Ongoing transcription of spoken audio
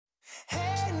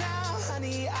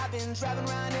honey, I've been driving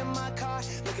around in my car,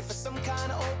 looking for some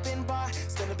kind of open bar.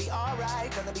 It's gonna be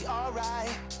alright, gonna be alright.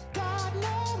 Got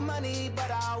no money, but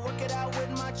I'll work it out with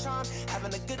my charm.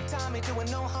 Having a good time, ain't doing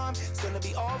no harm. It's gonna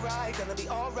be alright, gonna be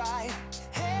alright.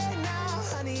 Hey now,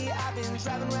 honey, I've been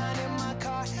driving around in my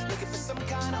car, looking for some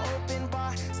kind of open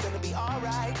bar. It's gonna be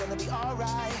alright, gonna be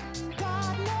alright.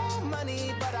 Got no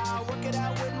money, but I'll work it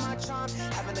out with my charm.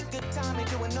 Having a good time, ain't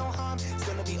doing no harm. It's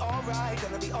gonna be alright,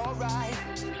 gonna be alright.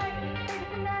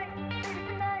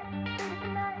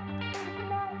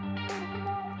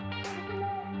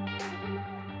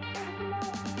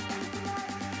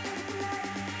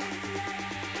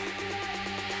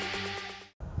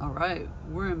 All right,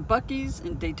 we're in Buc-ee's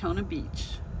in Daytona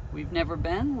Beach. We've never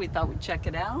been. We thought we'd check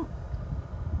it out.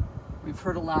 We've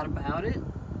heard a lot about it.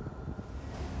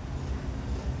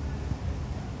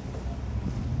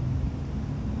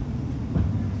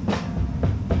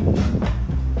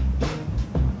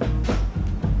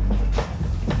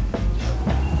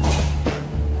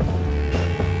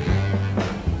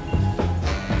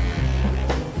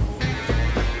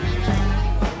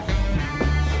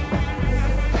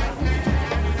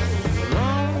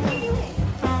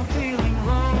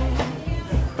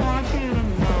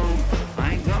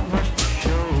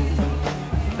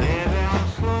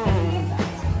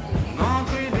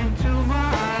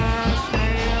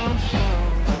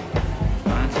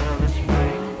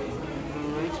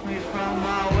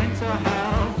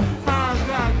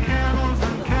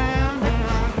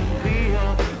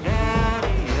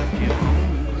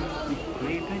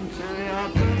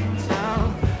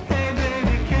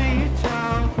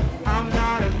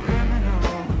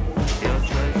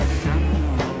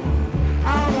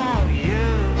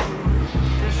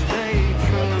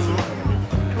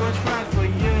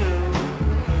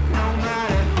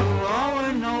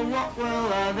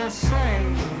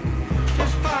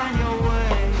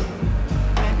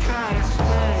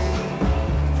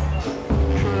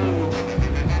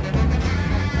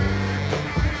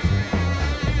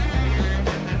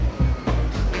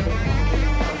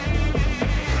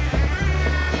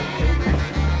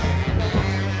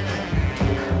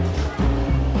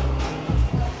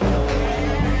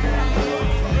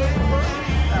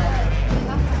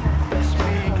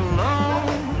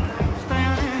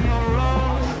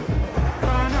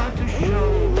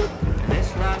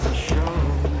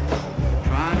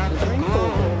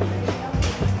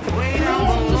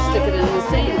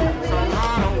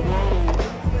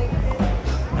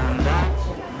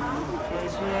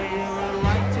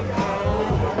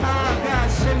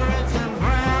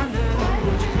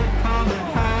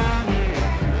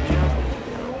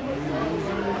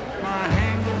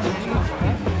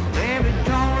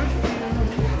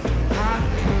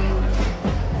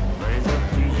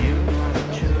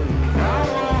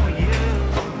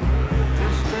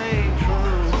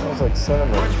 Like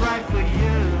cinnamon. What's right for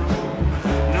you?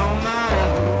 No matter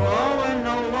who or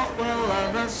know what will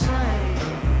others say.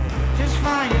 Just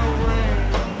find your way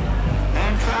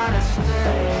and try to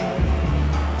stay.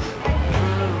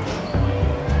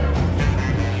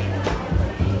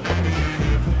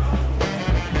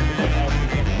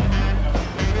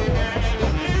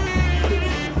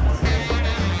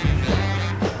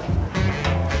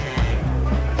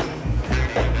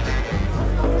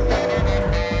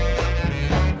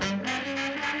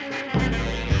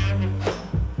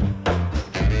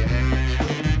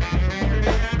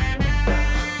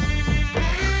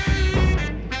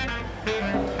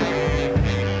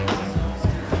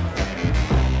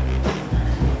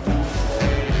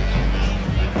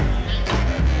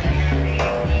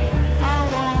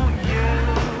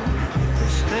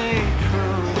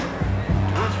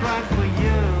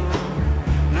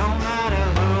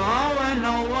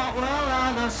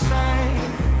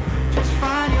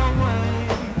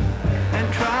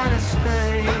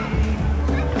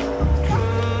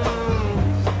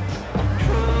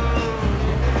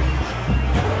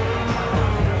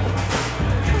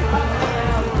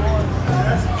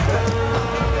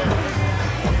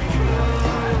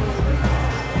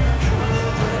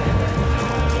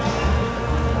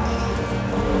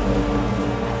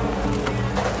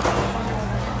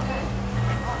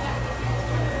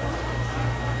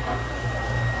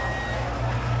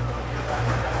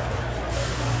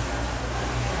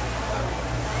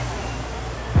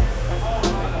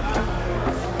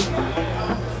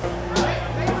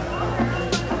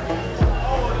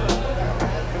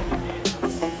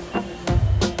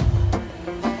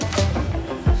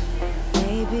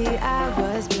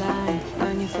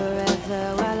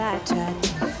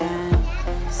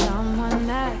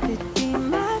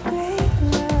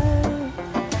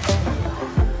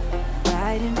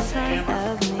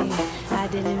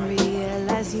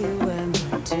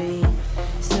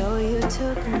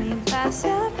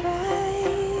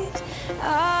 surprise.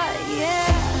 Oh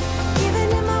yeah. Even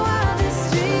in my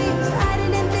wildest dreams, I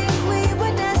didn't think we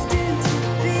were destined to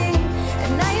be.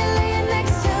 And now you're laying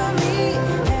next to me.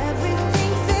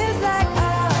 Everything feels like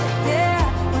oh yeah.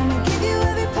 Wanna give you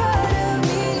every part of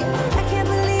me. I can't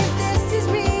believe this is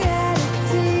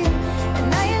reality. And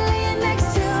now you're laying next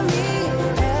to me.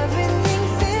 Everything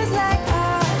feels like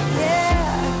oh yeah.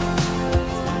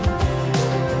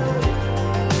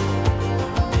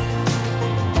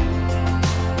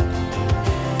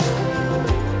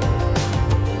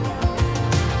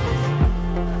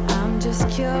 I'm just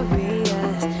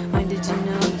curious. When did you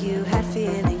know you had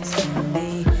feelings for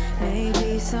me?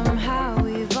 Maybe somehow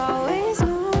we've always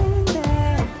known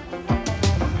that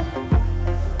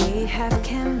we have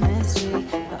chemistry,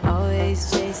 but always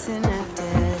chasing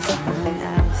after someone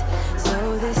else.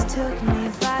 So this took me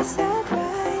by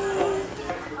surprise.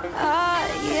 Oh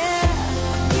yeah.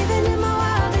 Even in my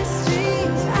wildest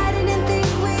dreams, I didn't think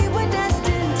we were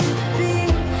destined to be.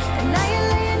 And now you're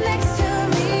laying next to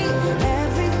me.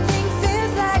 Everything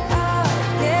feels like oh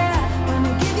yeah.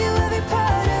 Wanna give you every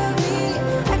part of me.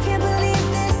 I can't believe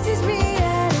this is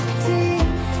reality.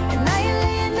 And now you're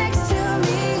laying next to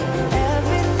me.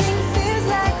 Everything feels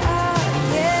like oh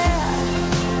yeah.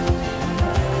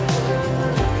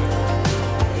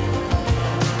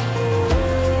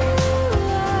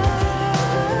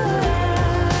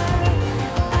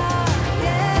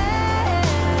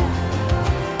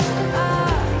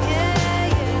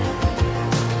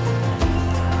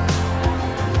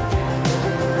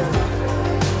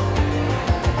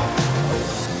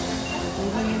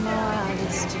 Even in my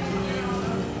wildest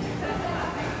dreams,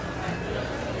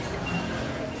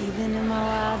 even in my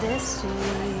wildest dreams.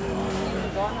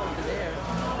 Gone over there.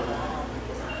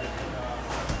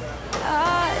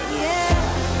 Oh yeah.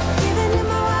 Even in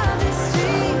my wildest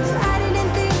dreams, I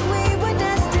didn't think we were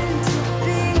destined to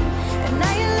be. And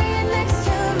now you're laying next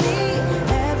to me.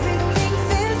 Everything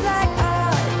feels like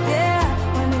oh yeah.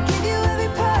 Wanna give you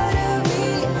every part of me.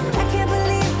 I can't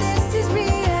believe this is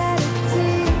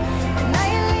reality. And now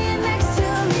you're laying next to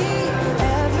me.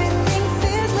 Everything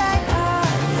feels like oh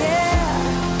yeah.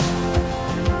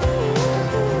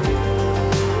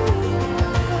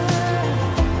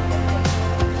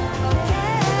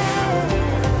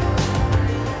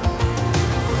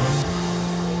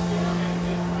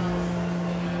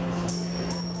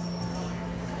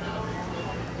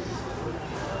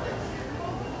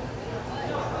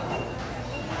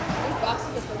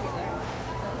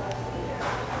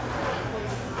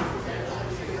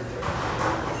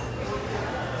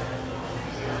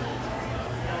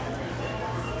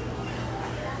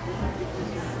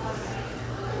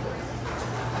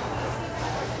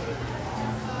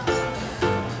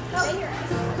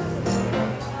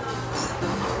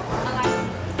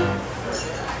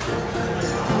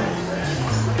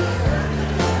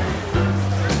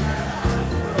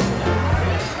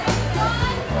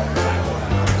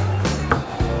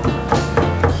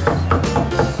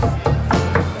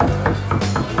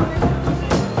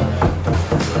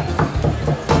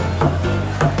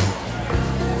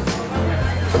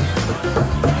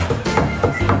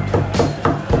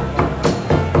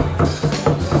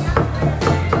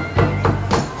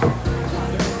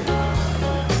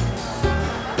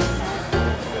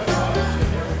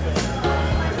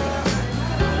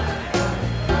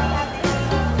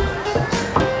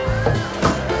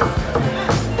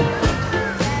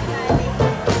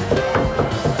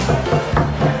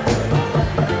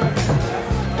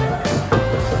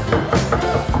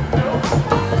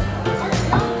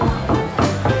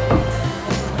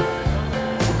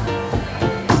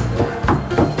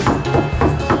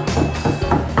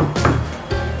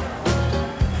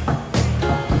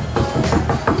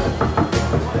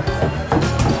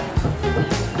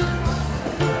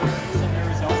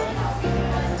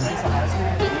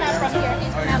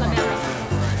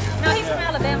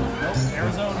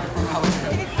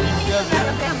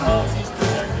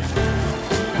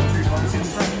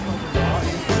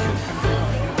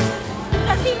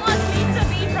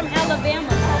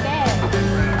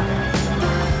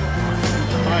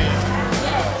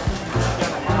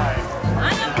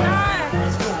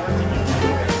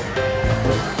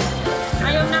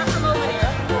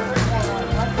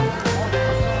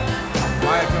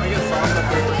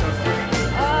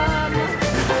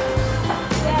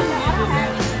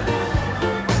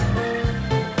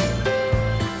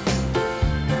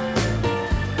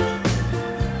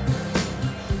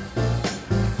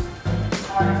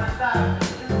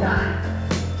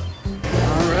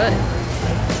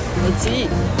 Let's eat.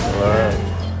 All right.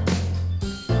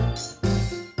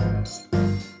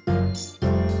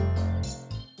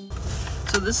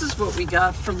 So this is what we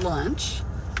got for lunch.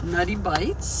 Nutty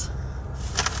Bites.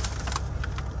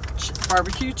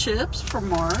 Barbecue chips for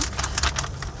Mark.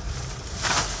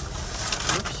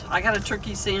 Oops. I got a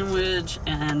turkey sandwich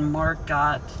and Mark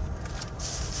got...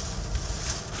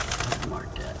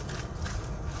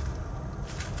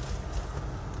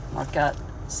 Mark got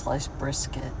sliced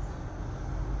brisket.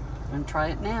 I'm gonna try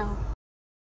it now.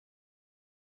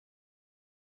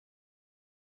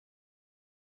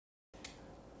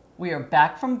 We are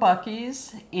back from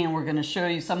Buc-ee's and we're gonna show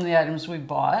you some of the items we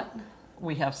bought.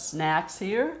 We have snacks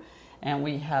here and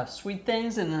we have sweet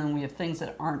things and then we have things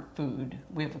that aren't food.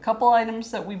 We have a couple items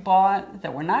that we bought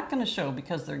that we're not gonna show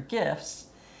because they're gifts,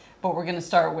 but we're gonna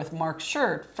start with Mark's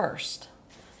shirt first.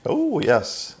 Oh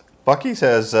yes. Buc-ee's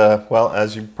has, well,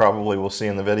 as you probably will see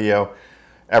in the video,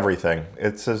 everything.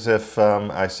 It's as if,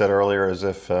 I said earlier, as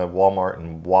if Walmart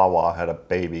and Wawa had a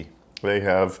baby. They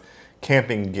have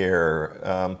camping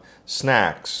gear,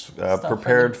 snacks,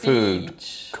 prepared food,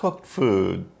 cooked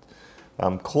food,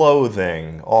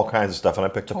 clothing, all kinds of stuff. And I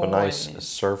picked up a nice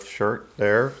surf shirt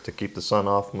there to keep the sun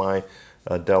off my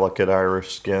delicate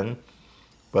Irish skin.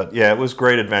 But yeah, it was a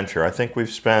great adventure. I think we've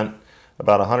spent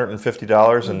about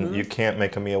 $150 and you can't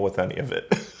make a meal with any of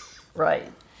it.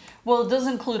 Right. Well, it does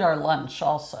include our lunch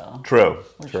also. True.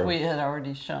 Which we had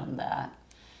already shown that.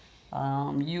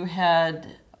 You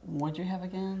had, what'd you have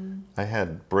again? I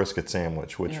had brisket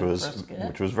sandwich, which was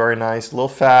very nice, a little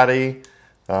fatty,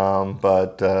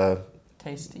 but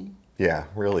tasty. Yeah,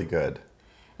 really good.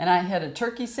 And I had a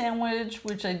turkey sandwich,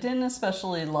 which I didn't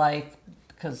especially like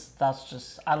because that's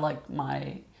just, I like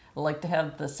to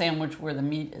have the sandwich where the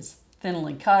meat is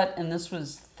thinly cut, and this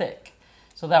was thick.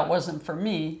 So that wasn't for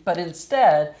me, but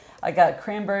instead I got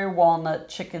cranberry walnut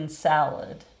chicken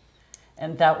salad,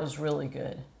 and that was really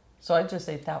good. So I just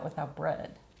ate that without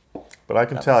bread. But I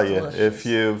can tell you, if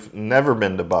you've never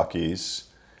been to Buc-ee's,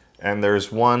 and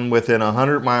there's one within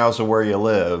 100 miles of where you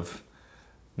live,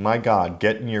 my God,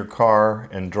 get in your car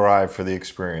and drive for the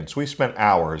experience. We spent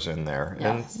hours in there,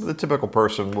 yes. And the typical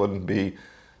person wouldn't be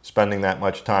spending that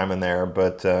much time in there,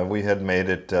 but we had made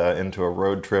it into a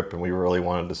road trip and we really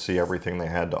wanted to see everything they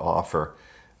had to offer.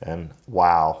 And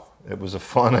wow, it was a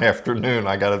fun afternoon,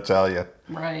 I gotta tell you.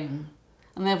 Right.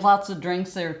 And they have lots of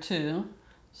drinks there too.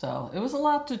 So it was a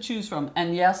lot to choose from.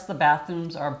 And yes, the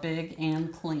bathrooms are big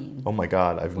and clean. Oh my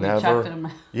God, I've we never... checked them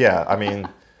out. Yeah, I mean,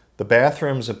 the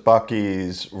bathrooms at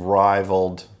Buc-ee's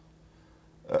rivaled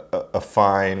a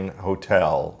fine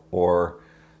hotel or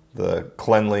the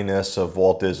cleanliness of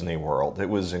Walt Disney World. It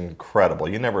was incredible.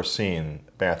 You never seen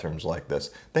bathrooms like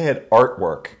this. They had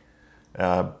artwork,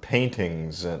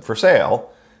 paintings for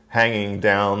sale, hanging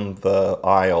down the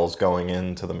aisles going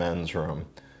into the men's room.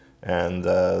 And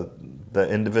the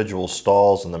individual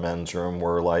stalls in the men's room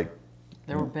were like...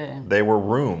 They were big. They were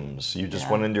rooms. You just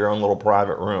went into your own little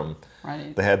private room.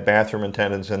 Right. They had bathroom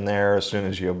attendants in there. As soon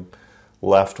as you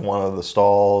left one of the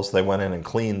stalls, they went in and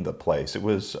cleaned the place. It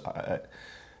was...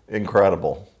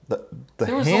 incredible.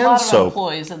 There was a lot of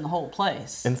employees in the whole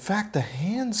place. In fact, the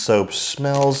hand soap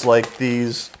smells like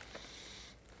these...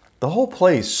 The whole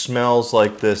place smells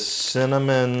like this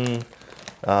cinnamon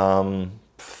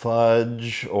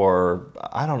fudge, or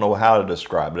I don't know how to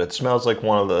describe it. It smells like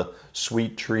one of the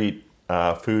sweet treat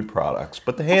food products.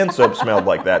 But the hand soap smelled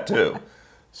like that too.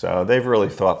 So they've really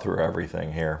thought through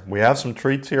everything here. We have some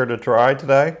treats here to try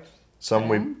today. Some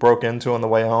we broke into on the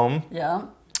way home. Yeah.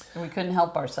 We couldn't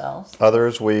help ourselves.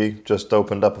 Others we just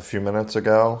opened up a few minutes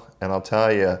ago. And I'll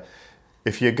tell you,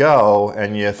 if you go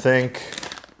and you think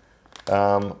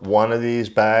one of these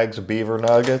bags of beaver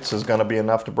nuggets is going to be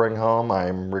enough to bring home,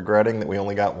 I'm regretting that we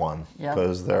only got one.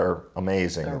 Because they're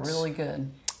amazing. They're really good.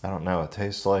 I don't know. It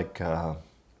tastes like...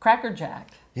 Cracker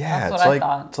Jack. Yeah, that's what I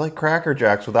thought. It's like Cracker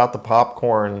Jacks without the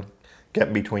popcorn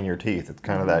getting between your teeth. It's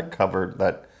kind of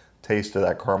that taste of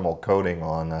that caramel coating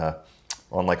on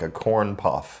like a corn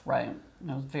puff. Right. It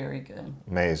was very good.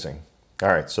 Amazing. All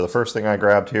right, so the first thing I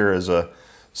grabbed here is a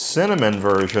cinnamon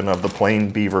version of the plain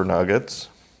beaver nuggets.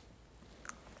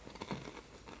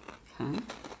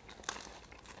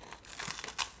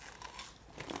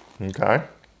 Okay.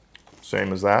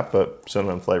 Same as that, but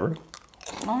cinnamon flavored.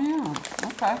 Oh, yeah.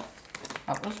 Okay.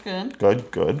 That was good.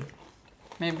 Good, good.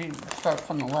 Maybe start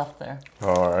from the left there.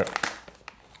 All right.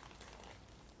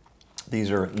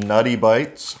 These are Nutty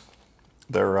Bites.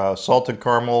 They're salted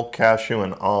caramel, cashew,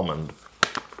 and almond.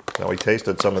 Now, we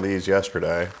tasted some of these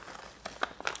yesterday.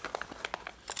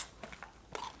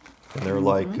 And they're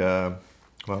like,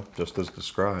 well, just as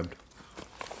described.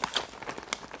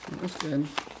 It was good.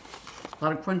 A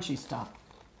lot of crunchy stuff.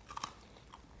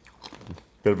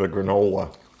 Bit of a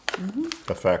granola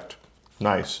effect.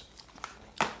 Nice.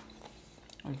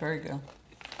 It was very good.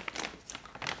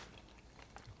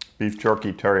 Beef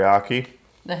jerky teriyaki.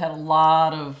 They had a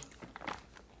lot of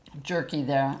jerky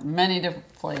there, many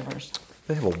different flavors.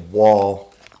 They have a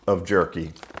wall of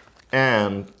jerky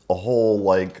and a whole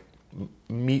like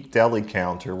meat deli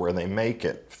counter where they make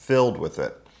it, filled with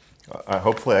it.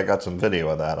 Hopefully I got some video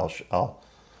of that. I'll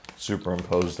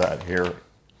superimpose that here.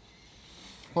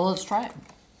 Well, let's try it.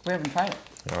 We haven't tried it.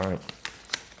 All right.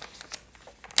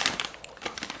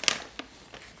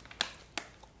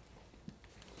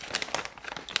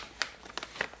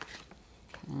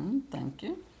 Thank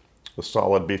you. The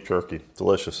solid beef jerky,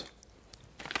 delicious.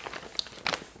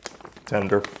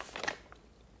 Tender.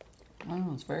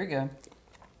 Oh, it's very good.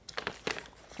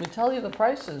 We tell you the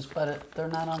prices, but they're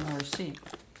not on the receipt.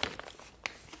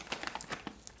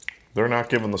 They're not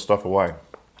giving the stuff away.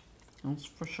 That's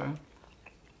for sure.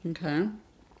 Okay.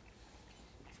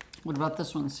 What about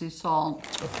this one? Sea salt.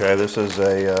 Okay, this is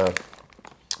a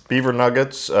beaver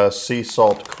nuggets sea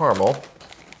salt caramel.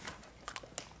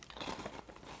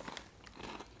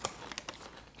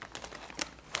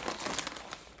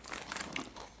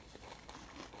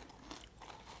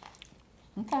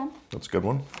 Okay. That's a good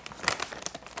one.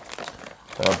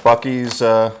 Buc-ee's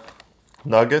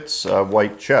nuggets,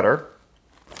 white cheddar.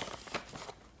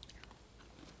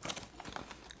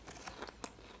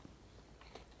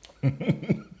 Oh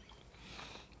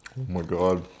my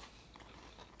God.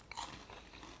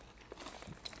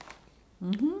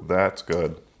 That's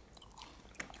good.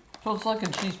 So it's like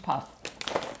a cheese puff.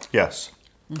 Yes.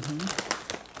 And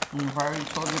I've already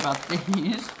told you about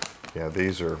these. Yeah,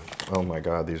 these are, oh my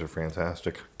God, these are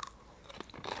fantastic.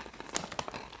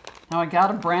 Now I got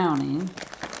a brownie.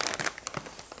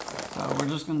 So we're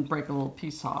just going to break a little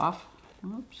piece off.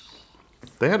 Oops.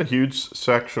 They had a huge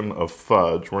section of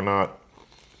fudge. We're not,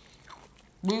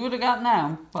 We would have gotten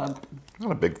that, but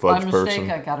not a big by fudge mistake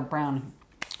person. I got a brownie.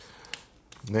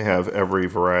 They have every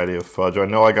variety of fudge. I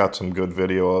know I got some good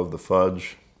video of the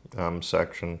fudge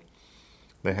section.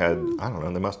 They had, I don't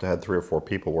know, they must have had 3 or 4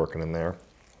 people working in there.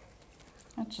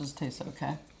 That just tastes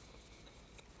okay.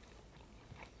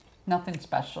 Nothing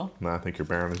special. No, I think your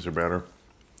brownies are better.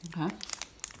 Okay.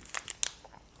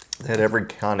 They had every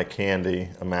kind of candy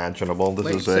imaginable. This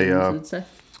Wait, is so you did say?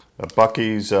 a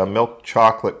Buc-ee's milk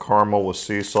chocolate caramel with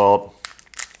sea salt.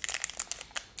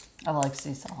 I like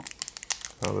sea salt.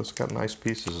 Oh, this got nice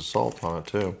pieces of salt on it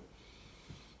too.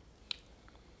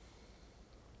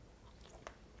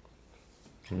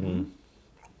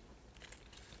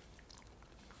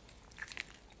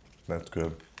 That's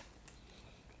good.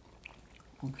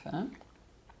 Okay. I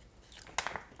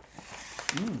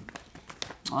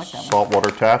like that one.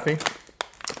 Saltwater taffy.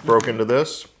 Broke into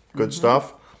this. Good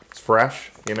stuff. It's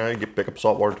fresh. You know, you get pick up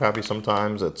saltwater taffy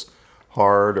sometimes. It's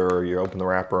hard, or you open the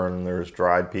wrapper and there's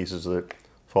dried pieces that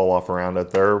fall off around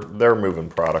it. They're moving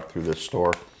product through this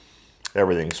store.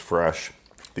 Everything's fresh.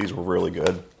 These were really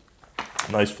good.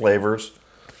 Nice flavors.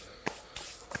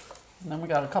 And then we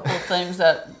got a couple of things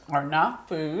that are not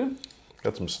food.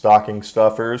 Got some stocking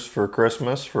stuffers for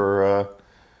Christmas for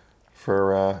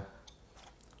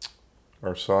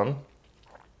our son.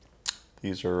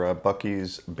 These are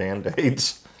Buc-ee's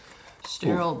Band-Aids.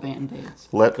 Sterile Band-Aids.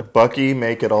 Let Buc-ee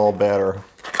make it all better.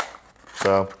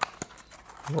 So,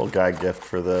 little guy gift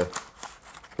for the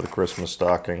Christmas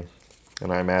stocking.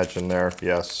 And I imagine there,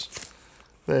 yes,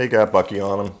 they got Buc-ee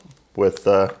on them with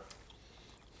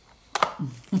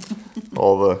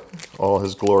all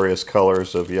his glorious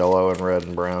colors of yellow and red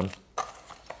and brown.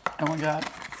 And we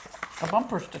got a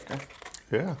bumper sticker.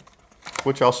 Yeah,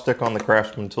 which I'll stick on the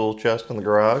Craftsman tool chest in the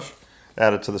garage.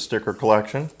 Add it to the sticker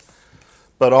collection.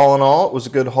 But all in all, it was a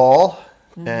good haul,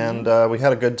 and we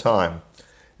had a good time.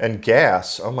 And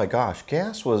gas, oh my gosh,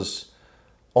 gas was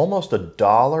almost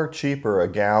 $1 cheaper a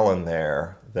gallon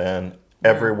there than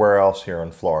everywhere else here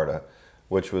in Florida,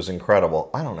 which was incredible.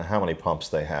 I don't know how many pumps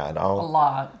they had. A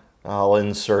lot. I'll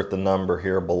insert the number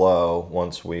here below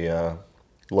once we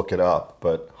look it up,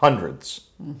 but hundreds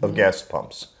of gas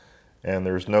pumps. And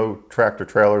there's no tractor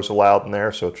trailers allowed in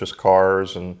there, so it's just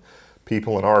cars and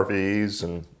people in RVs,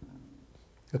 and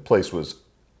the place was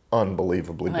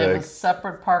unbelievably And they have a big.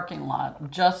 separate parking lot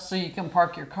just so you can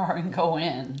park your car and go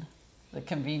in the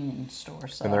convenience store.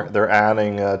 So. And they're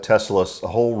adding a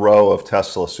whole row of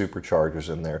Tesla superchargers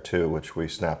in there too, which we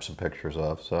snapped some pictures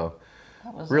of. So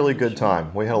that was really good unusual.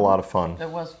 time. We had a lot of fun. It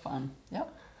was fun.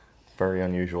 Yep. Very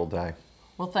unusual day.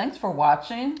 Well, thanks for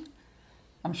watching.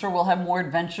 I'm sure we'll have more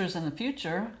adventures in the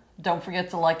future. Don't forget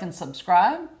to like and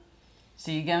subscribe.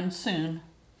 See you again soon.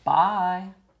 Bye.